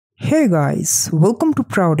Hey guys, welcome to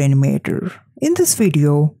Proud Animator. In this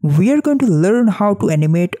video, we are going to learn how to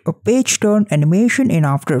animate a page turn animation in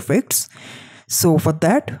After Effects. So for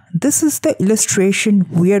that, this is the illustration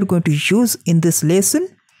we are going to use in this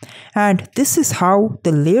lesson. And this is how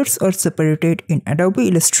the layers are separated in Adobe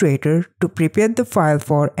Illustrator to prepare the file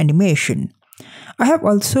for animation. I have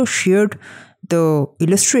also shared the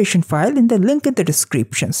illustration file in the link in the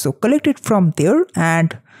description. So collect it from there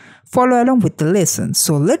and follow along with the lesson.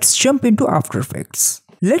 So let's jump into After Effects.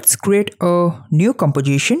 Let's create a new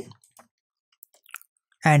composition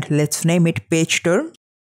and let's name it page turn.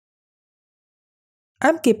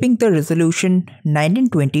 I'm keeping the resolution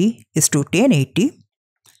 1920:1080,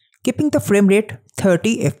 keeping the frame rate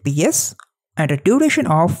 30 fps and a duration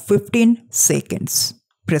of 15 seconds.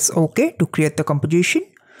 Press OK to create the composition.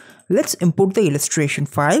 Let's import the illustration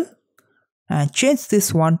file and change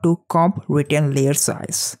this one to comp retain layer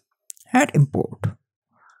size and import.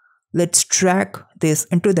 Let's drag this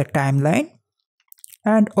into the timeline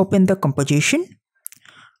and open the composition.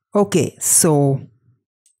 Okay, so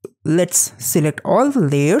let's select all the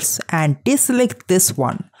layers and deselect this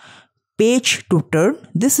one, page to turn.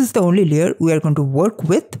 This is the only layer we are going to work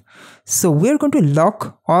with. So we are going to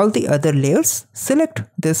lock all the other layers. Select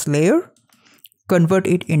this layer, convert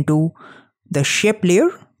it into the shape layer,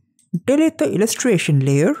 delete the illustration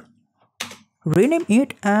layer, rename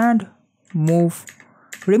it and remove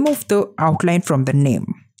the outline from the name.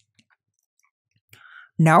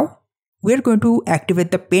 Now we are going to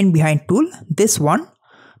activate the pen behind tool. This one,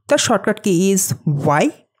 the shortcut key is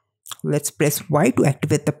Y. Let's press Y to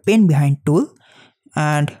activate the pen behind tool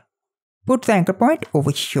and put the anchor point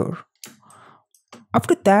over here.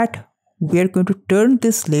 After that, we are going to turn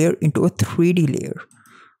this layer into a 3D layer.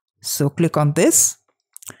 So click on this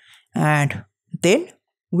and then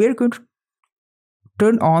we are going to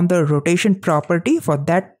turn on the rotation property. For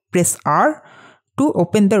that, press R to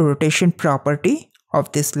open the rotation property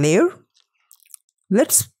of this layer.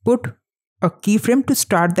 Let's put a keyframe to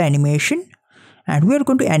start the animation and we are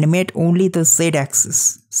going to animate only the Z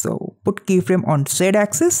axis. So put keyframe on Z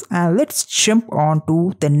axis and let's jump on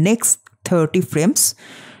to the next 30 frames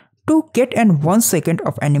to get an 1 second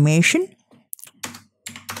of animation.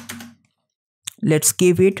 Let's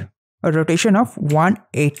give it a rotation of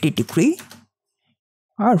 180 degrees.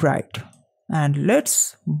 Alright, and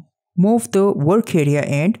let's move the work area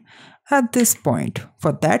end at this point.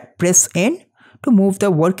 For that, press N to move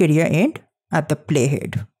the work area end at the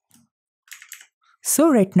playhead.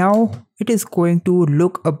 So right now it is going to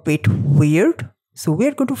look a bit weird. So we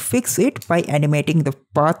are going to fix it by animating the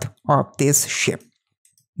path of this shape.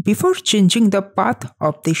 Before changing the path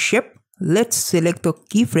of the shape, let's select the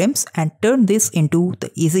keyframes and turn this into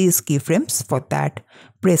the easiest keyframes. For that,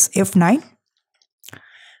 press F9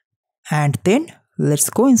 and then let's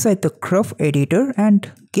go inside the curve editor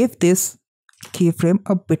and give this keyframe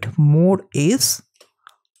a bit more ease.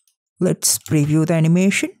 Let's preview the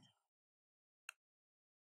animation.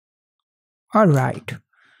 Alright,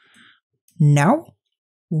 now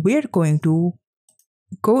we're going to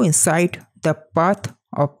go inside the path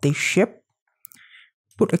of the shape.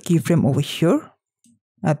 Put a keyframe over here.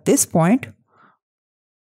 At this point,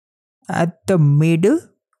 at the middle,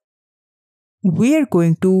 we are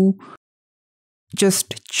going to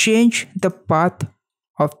just change the path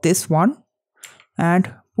of this one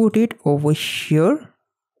and put it over here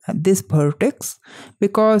at this vertex,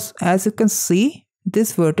 because as you can see,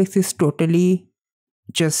 this vertex is totally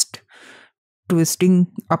just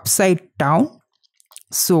twisting upside down.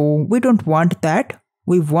 So we don't want that.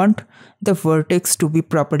 We want the vertex to be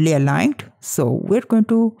properly aligned. So we're going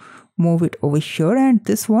to move it over here and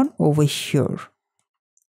this one over here.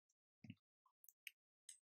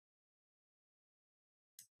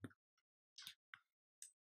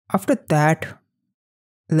 After that,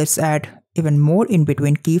 let's add even more in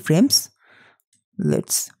between keyframes.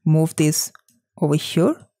 Let's move this over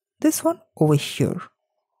here, this one over here.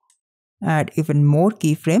 Add even more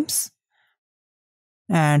keyframes.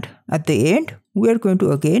 And at the end, we are going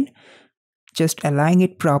to again just align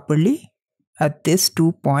it properly at these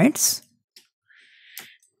 2 points.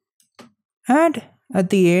 And at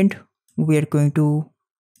the end, we are going to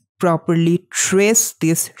properly trace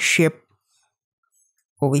this shape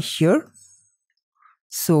over here.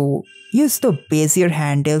 So use the Bezier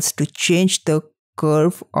handles to change the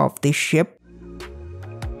curve of the shape.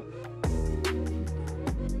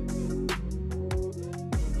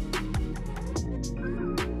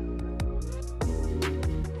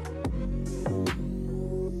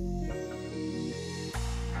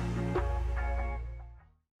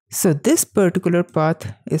 So this particular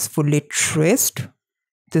path is fully traced.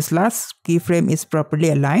 this last keyframe is properly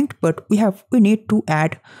aligned, but we need to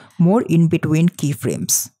add more in between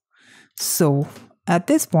keyframes. So at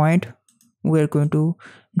this point, we're going to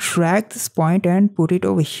drag this point and put it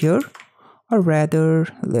over here, or rather,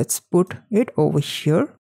 let's put it over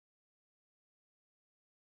here.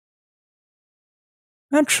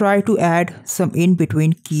 And try to add some in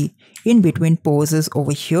between poses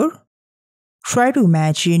over here. Try to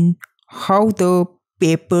imagine how the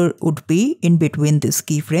paper would be in between these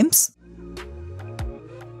keyframes.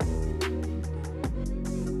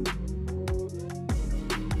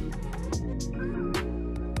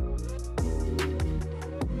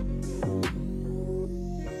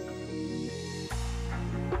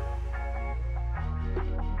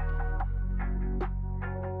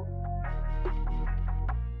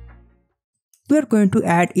 We are going to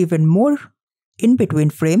add even more in between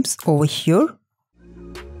frames over here.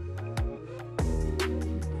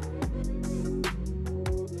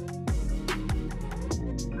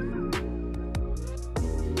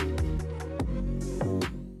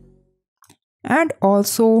 And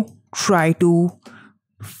also try to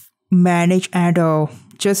manage and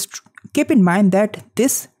just keep in mind that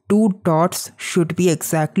these two dots should be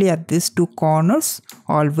exactly at these two corners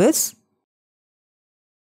always.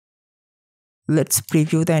 Let's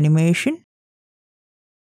preview the animation.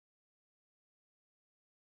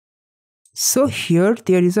 So here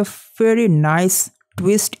there is a very nice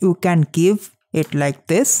twist you can give it like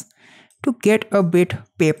this to get a bit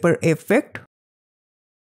paper effect.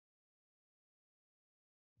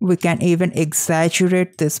 We can even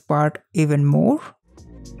exaggerate this part even more.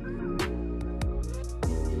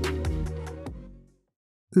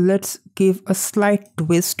 Let's give a slight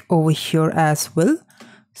twist over here as well,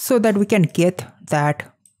 so that we can get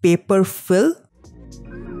that paper fill.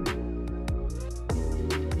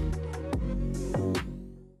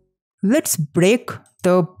 Let's break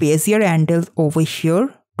the bezier handle over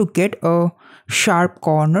here to get a sharp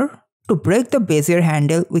corner. To break the bezier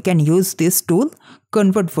handle, we can use this tool,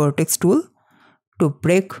 Convert Vertex tool, to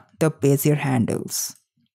break the bezier handles.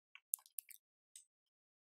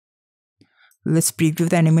 Let's preview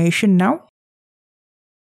the animation now.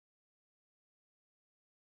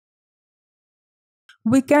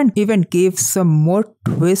 We can even give some more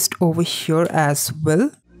twist over here as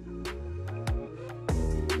well.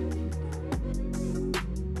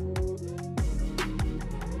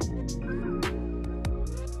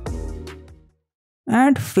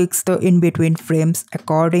 And fix the in-between frames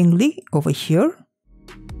accordingly over here.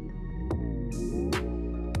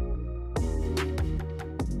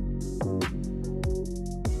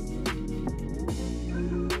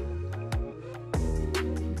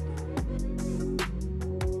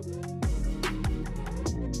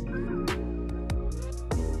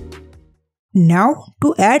 Now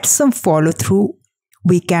to add some follow through,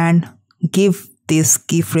 we can give these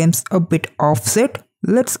keyframes a bit offset.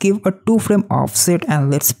 Let's give a 2-frame offset and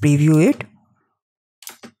let's preview it.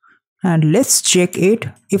 And let's check it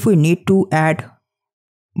if we need to add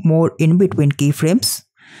more in between keyframes.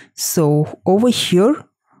 So over here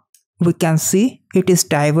we can see it is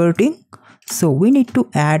diverting. So we need to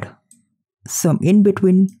add some in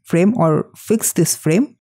between frame or fix this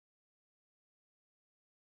frame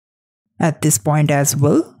at this point as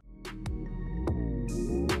well.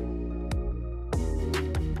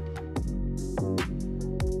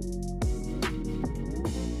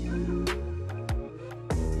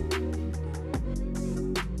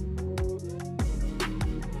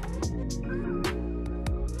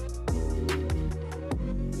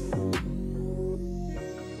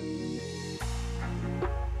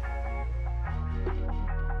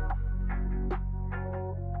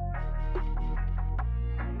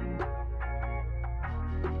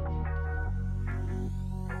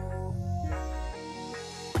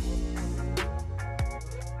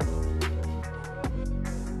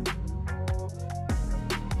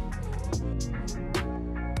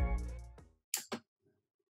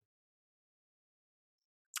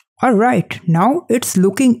 Alright, now it's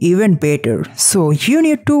looking even better. So you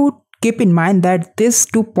need to keep in mind that these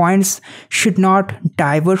 2 points should not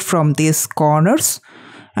diverge from these corners,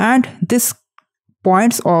 and this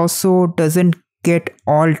points also doesn't get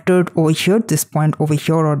altered over here, this point over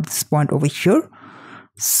here or this point over here.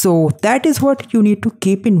 So that is what you need to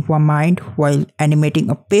keep in mind while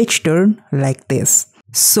animating a page turn like this.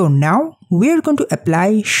 So now we are going to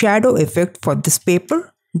apply shadow effect for this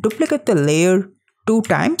paper. Duplicate the layer 2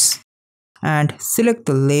 times and select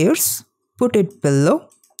the layers, put it below.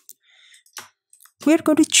 We are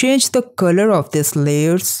going to change the color of these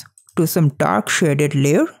layers to some dark shaded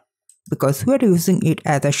layer because we are using it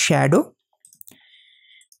as a shadow.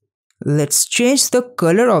 Let's change the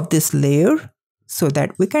color of this layer so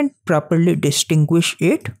that we can properly distinguish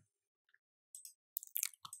it.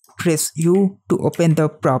 Press U to open the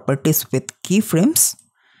properties with keyframes.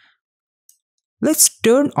 Let's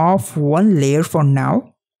turn off one layer for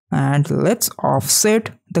now, and let's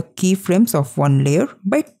offset the keyframes of one layer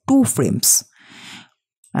by 2 frames.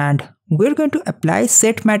 And we're going to apply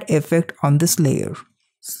set matte effect on this layer.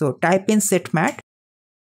 So type in set matte.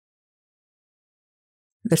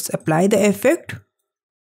 Let's apply the effect.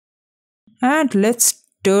 And let's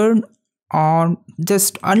turn on,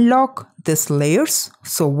 just unlock this layers.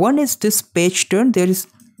 So one is this page turn. This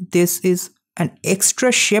is an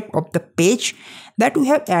extra shape of the page that we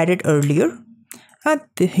have added earlier. And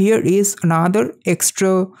here is another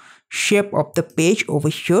extra shape of the page over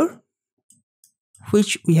here,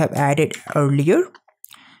 which we have added earlier.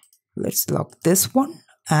 Let's lock this one,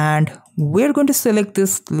 and we're going to select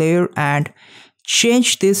this layer and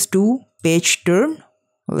change this to page turn.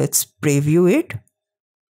 Let's preview it.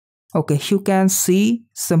 Okay, you can see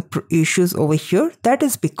some issues over here. That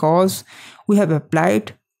is because we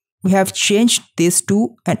have changed this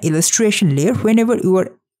to an illustration layer. Whenever you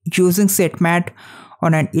are using set matte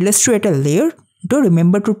on an illustrator layer, do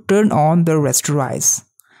remember to turn on the rasterize.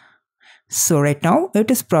 So right now it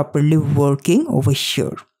is properly working over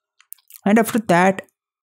here. And after that,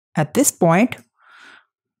 at this point,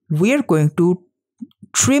 we are going to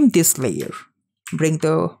trim this layer. Bring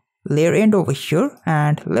the layer end over here,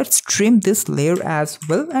 and let's trim this layer as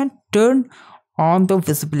well and turn on the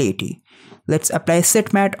visibility. Let's apply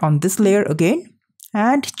set matte on this layer again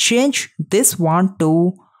and change this one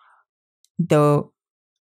to the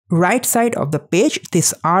right side of the page,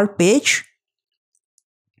 this R page.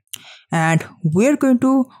 And we're going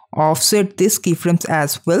to offset this keyframes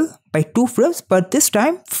as well by 2 frames, but this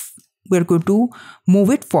time we're going to move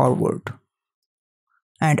it forward.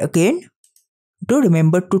 And again, do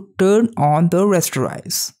remember to turn on the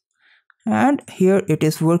rasterize. And here it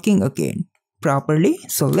is working again properly.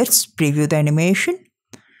 So let's preview the animation.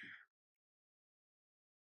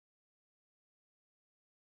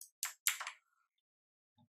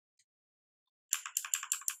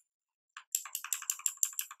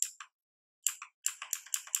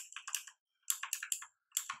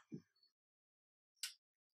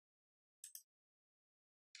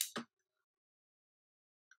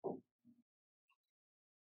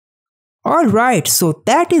 Alright, so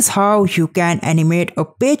that is how you can animate a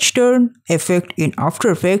page turn effect in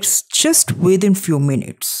After Effects just within few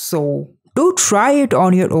minutes. So do try it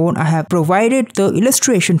on your own. I have provided the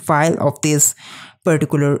illustration file of this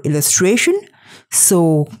particular illustration.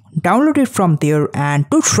 So download it from there and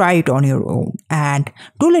do try it on your own. And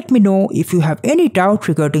do let me know if you have any doubt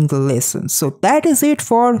regarding the lesson. So that is it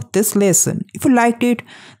for this lesson. If you liked it,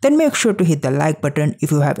 then make sure to hit the like button.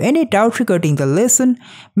 If you have any doubt regarding the lesson,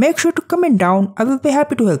 make sure to comment down. I will be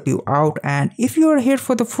happy to help you out. And if you are here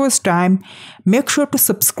for the first time, make sure to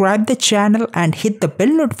subscribe the channel and hit the bell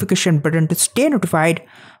notification button to stay notified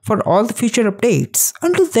for all the future updates.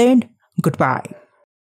 Until then, goodbye.